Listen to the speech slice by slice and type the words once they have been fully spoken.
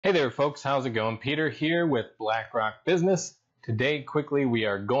Hey there folks, how's it going? Peter here with BlackRock Business. Today quickly we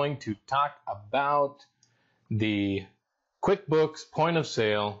are going to talk about the QuickBooks Point of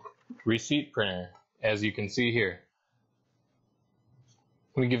Sale Receipt Printer, as you can see here.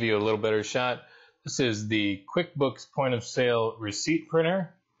 Let me give you a little better shot. This is the QuickBooks Point of Sale Receipt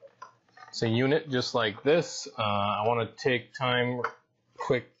Printer. It's a unit just like this. I want to take time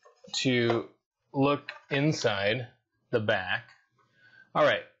quick to look inside the back.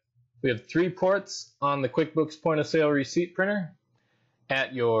 Alright, we have 3 ports on the QuickBooks Point of Sale Receipt Printer.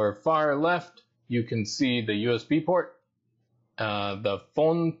 At your far left, you can see the USB port, the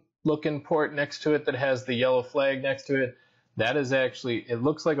phone looking port next to it that has the yellow flag next to it. That is actually, it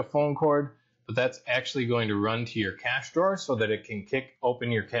looks like a phone cord, but that's actually going to run to your cash drawer so that it can kick open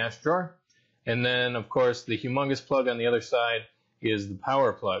your cash drawer. And then, of course, the humongous plug on the other side is the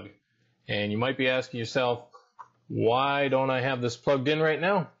power plug. And you might be asking yourself, why don't I have this plugged in right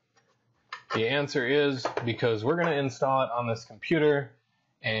now? The answer is because we're going to install it on this computer,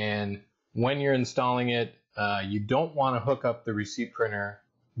 and when you're installing it, you don't want to hook up the receipt printer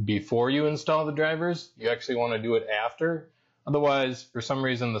before you install the drivers. You actually want to do it after. Otherwise, for some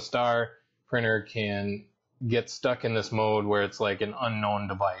reason, the Star printer can get stuck in this mode where it's like an unknown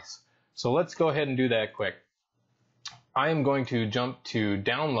device. So let's go ahead and do that quick. I am going to jump to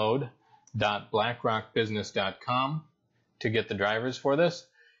download.blackrockbusiness.com to get the drivers for this.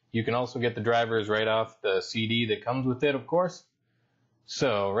 You can also get the drivers right off the CD that comes with it, of course.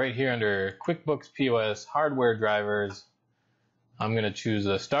 So right here under QuickBooks POS Hardware Drivers, I'm going to choose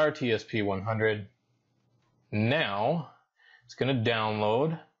the Star TSP600. Now it's going to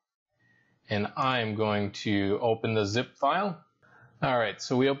download, and I'm going to open the zip file. Alright,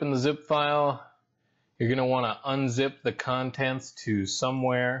 so we open the zip file. You're going to want to unzip the contents to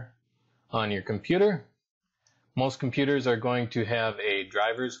somewhere on your computer. Most computers are going to have a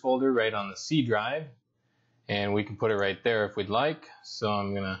drivers folder right on the C drive, and we can put it right there if we'd like. So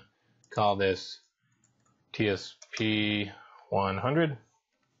I'm going to call this TSP100.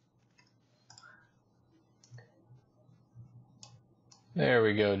 There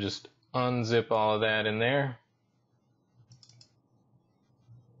we go, just unzip all of that in there.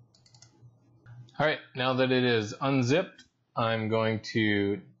 Alright, now that it is unzipped, I'm going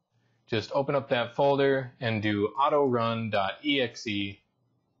to just open up that folder and do autorun.exe,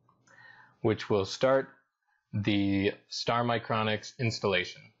 which will start the Star Micronics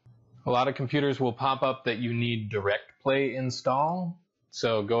installation. A lot of computers will pop up that you need direct play install,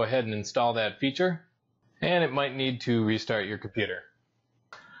 so go ahead and install that feature, and it might need to restart your computer.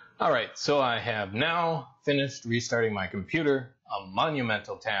 Alright, so I have now finished restarting my computer, a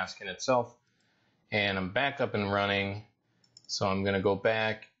monumental task in itself, and I'm back up and running. So I'm going to go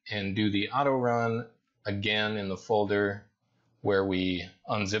back and do the auto run again in the folder where we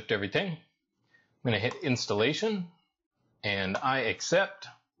unzipped everything. I'm going to hit installation, and I accept.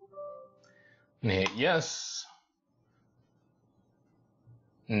 I'm going to hit yes.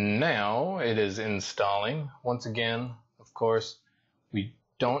 Now it is installing. Once again, of course, we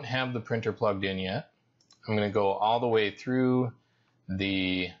don't have the printer plugged in yet. I'm going to go all the way through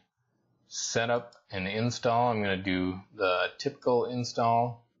the setup and install. I'm going to do the typical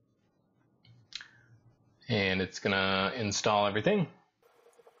install, and it's going to install everything.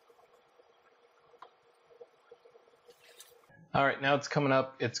 Alright, now it's coming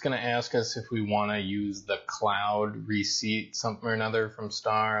up. It's going to ask us if we want to use the cloud receipt something or another from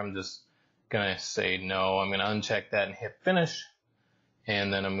Star. I'm just going to say no. I'm going to uncheck that and hit finish,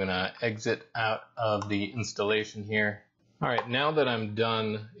 and then I'm going to exit out of the installation here. Alright, now that I'm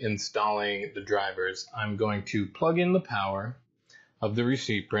done installing the drivers, I'm going to plug in the power of the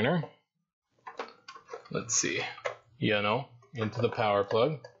receipt printer. Let's see, into the power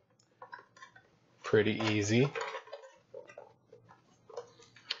plug. Pretty easy.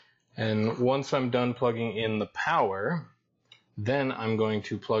 And once I'm done plugging in the power, then I'm going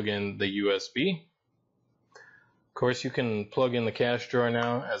to plug in the USB. Of course, you can plug in the cash drawer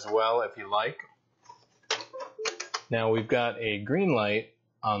now as well if you like. Now we've got a green light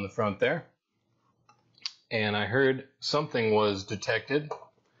on the front there, and I heard something was detected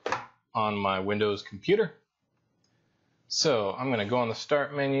on my Windows computer. So I'm going to go on the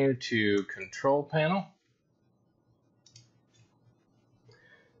Start menu to Control Panel.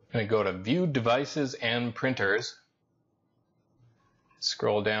 I'm going to go to View Devices and Printers.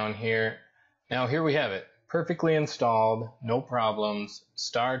 Scroll down here. Now here we have it. Perfectly installed, no problems,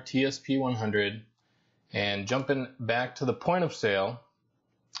 Star TSP100. And jumping back to the point of sale,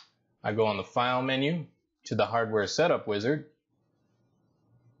 I go on the File menu to the Hardware Setup Wizard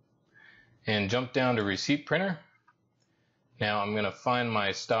and jump down to Receipt Printer. Now I'm going to find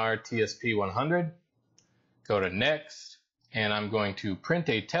my Star TSP100, go to Next, and I'm going to print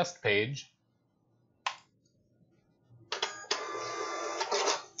a test page.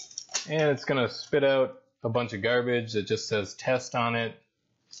 And it's going to spit out a bunch of garbage that just says test on it.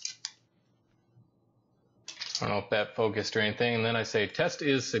 I don't know if that focused or anything. And then I say test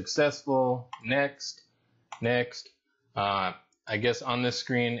is successful, next, next. I guess on this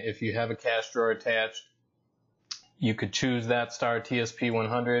screen, if you have a cash drawer attached, you could choose that Star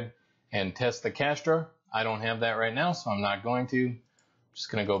TSP100 and test the cash drawer. I don't have that right now, so I'm not going to. I'm just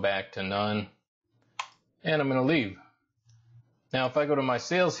going to go back to none, and I'm going to leave. Now, if I go to my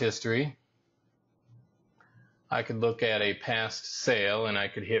sales history, I could look at a past sale, and I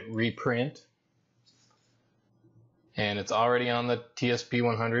could hit reprint. And it's already on the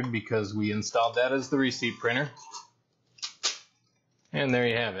TSP100 because we installed that as the receipt printer. And there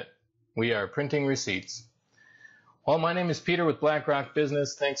you have it. We are printing receipts. Well, my name is Peter with BlackRock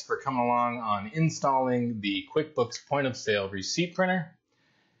Business. Thanks for coming along on installing the QuickBooks Point of Sale Receipt Printer.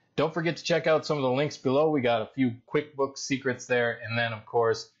 Don't forget to check out some of the links below. We got a few QuickBooks secrets there. And then, of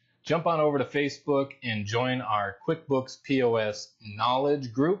course, jump on over to Facebook and join our QuickBooks POS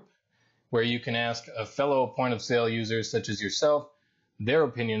Knowledge group, where you can ask a fellow point of sale users such as yourself their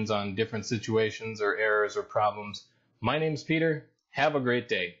opinions on different situations or errors or problems. My name's Peter. Have a great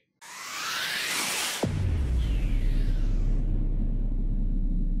day.